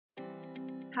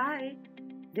Hi!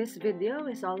 This video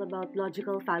is all about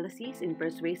logical fallacies in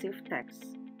persuasive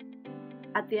texts.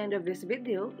 At the end of this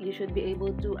video, you should be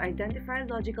able to identify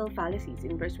logical fallacies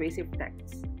in persuasive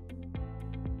texts.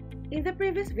 In the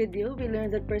previous video, we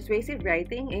learned that persuasive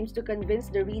writing aims to convince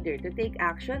the reader to take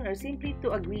action or simply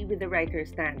to agree with the writer's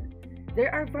stand.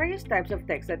 There are various types of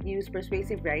texts that use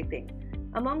persuasive writing,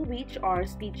 among which are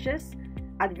speeches,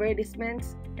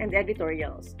 advertisements, and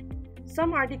editorials.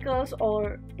 Some articles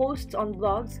or posts on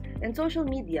blogs and social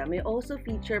media may also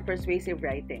feature persuasive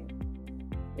writing.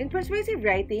 In persuasive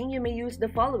writing, you may use the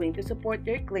following to support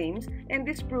your claims and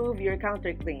disprove your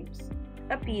counterclaims: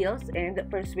 appeals and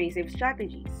persuasive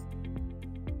strategies.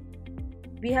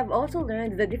 We have also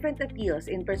learned the different appeals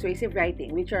in persuasive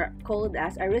writing, which are called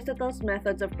as Aristotle's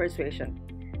methods of persuasion.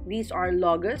 These are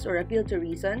logos or appeal to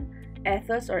reason,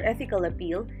 ethos or ethical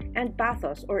appeal, and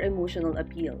pathos or emotional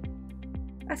appeal.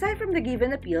 Aside from the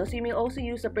given appeals, you may also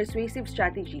use the persuasive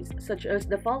strategies such as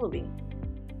the following: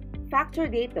 factor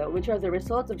data, which are the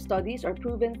results of studies or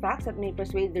proven facts that may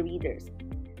persuade the readers;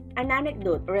 an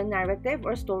anecdote or a narrative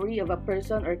or story of a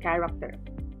person or character;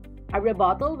 a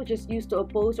rebuttal, which is used to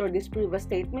oppose or disprove a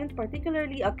statement,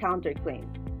 particularly a counterclaim.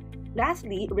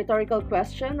 Lastly, rhetorical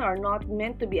questions are not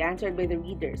meant to be answered by the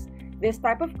readers. This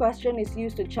type of question is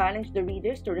used to challenge the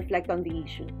readers to reflect on the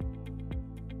issue.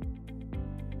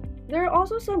 There are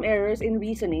also some errors in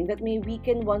reasoning that may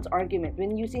weaken one's argument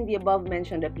when using the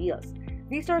above-mentioned appeals.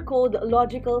 These are called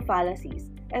logical fallacies,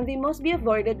 and they must be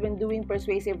avoided when doing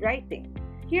persuasive writing.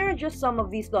 Here are just some of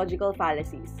these logical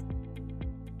fallacies.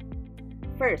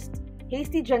 First,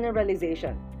 hasty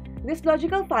generalization. This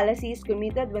logical fallacy is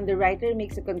committed when the writer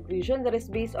makes a conclusion that is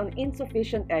based on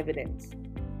insufficient evidence.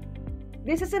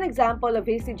 This is an example of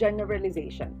hasty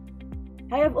generalization.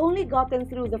 I have only gotten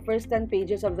through the first 10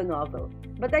 pages of the novel,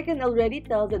 but I can already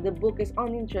tell that the book is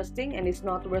uninteresting and is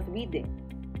not worth reading.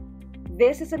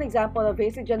 This is an example of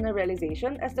hasty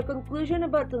generalization, as the conclusion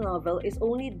about the novel is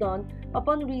only done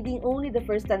upon reading only the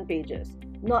first 10 pages,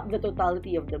 not the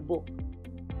totality of the book.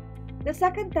 The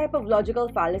second type of logical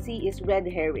fallacy is red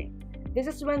herring. This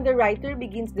is when the writer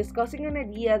begins discussing an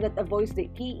idea that avoids the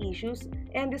key issues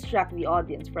and distracts the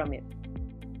audience from it.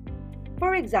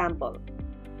 For example,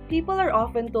 people are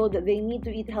often told that they need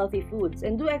to eat healthy foods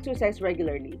and do exercise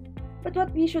regularly. But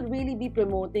what we should really be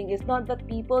promoting is not that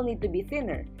people need to be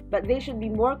thinner, but they should be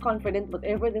more confident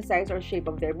whatever the size or shape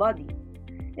of their body.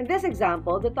 In this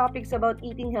example, the topic is about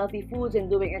eating healthy foods and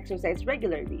doing exercise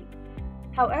regularly.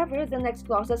 However, the next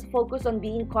clauses focus on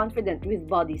being confident with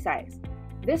body size.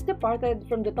 This departed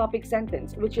from the topic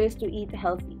sentence, which is to eat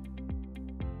healthy.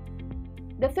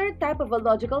 The third type of a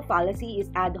logical fallacy is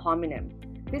ad hominem.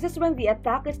 This is when the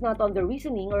attack is not on the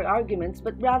reasoning or arguments,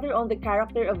 but rather on the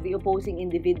character of the opposing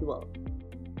individual.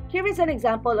 Here is an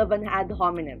example of an ad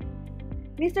hominem.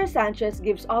 Mr. Sanchez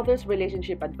gives others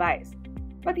relationship advice,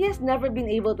 but he has never been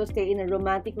able to stay in a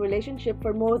romantic relationship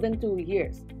for more than 2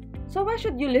 years. So why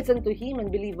should you listen to him and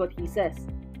believe what he says?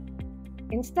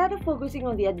 Instead of focusing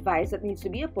on the advice that needs to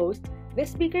be opposed, the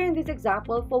speaker in this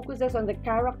example focuses on the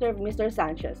character of Mr.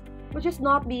 Sanchez, which is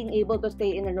not being able to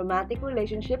stay in a romantic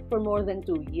relationship for more than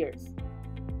 2 years.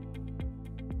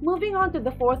 Moving on to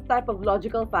the fourth type of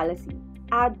logical fallacy,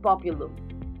 ad populum.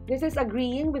 This is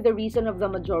agreeing with the reason of the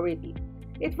majority.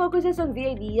 It focuses on the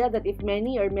idea that if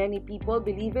many people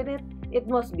believe in it, it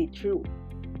must be true.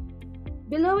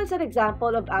 Below is an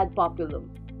example of ad populum.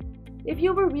 If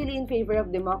you were really in favor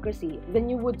of democracy, then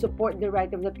you would support the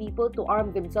right of the people to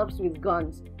arm themselves with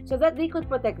guns so that they could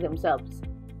protect themselves.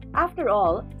 After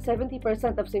all,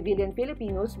 70% of civilian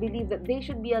Filipinos believe that they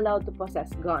should be allowed to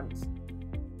possess guns.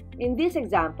 In this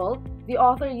example, the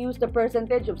author used the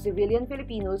percentage of civilian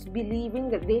Filipinos believing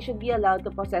that they should be allowed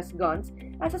to possess guns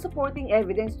as a supporting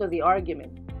evidence to the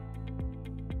argument.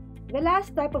 The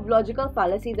last type of logical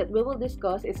fallacy that we will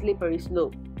discuss is slippery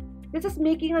slope. This is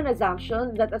making an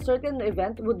assumption that a certain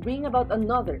event would bring about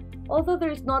another, although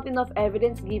there is not enough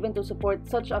evidence given to support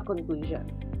such a conclusion.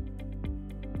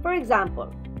 For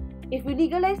example, if we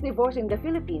legalize divorce in the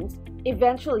Philippines,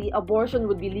 eventually abortion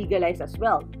would be legalized as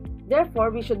well.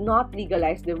 Therefore, we should not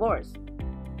legalize divorce.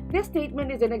 This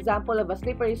statement is an example of a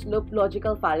slippery slope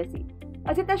logical fallacy,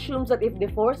 as it assumes that if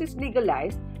divorce is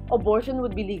legalized, abortion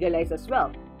would be legalized as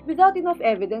well, without enough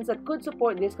evidence that could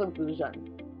support this conclusion.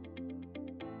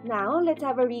 Now, let's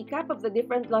have a recap of the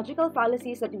different logical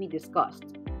fallacies that we discussed.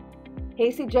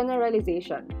 Hasty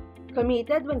generalization.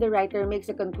 Committed when the writer makes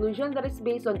a conclusion that is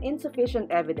based on insufficient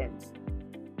evidence.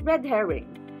 Red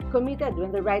herring. Committed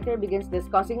when the writer begins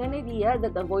discussing an idea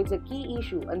that avoids a key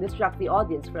issue and distracts the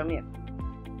audience from it.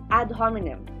 Ad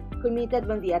hominem. committed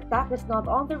when the attack is not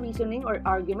on the reasoning or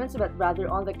arguments but rather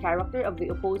on the character of the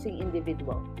opposing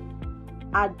individual.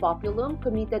 Ad populum,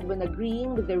 committed when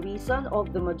agreeing with the reason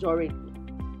of the majority.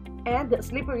 And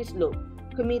slippery slope,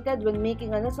 committed when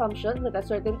making an assumption that a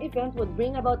certain event would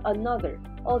bring about another,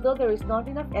 although there is not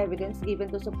enough evidence given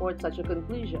to support such a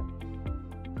conclusion.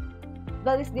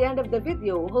 That is the end of the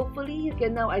video. Hopefully, you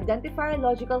can now identify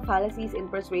logical fallacies in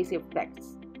persuasive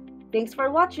texts. Thanks for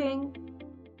watching!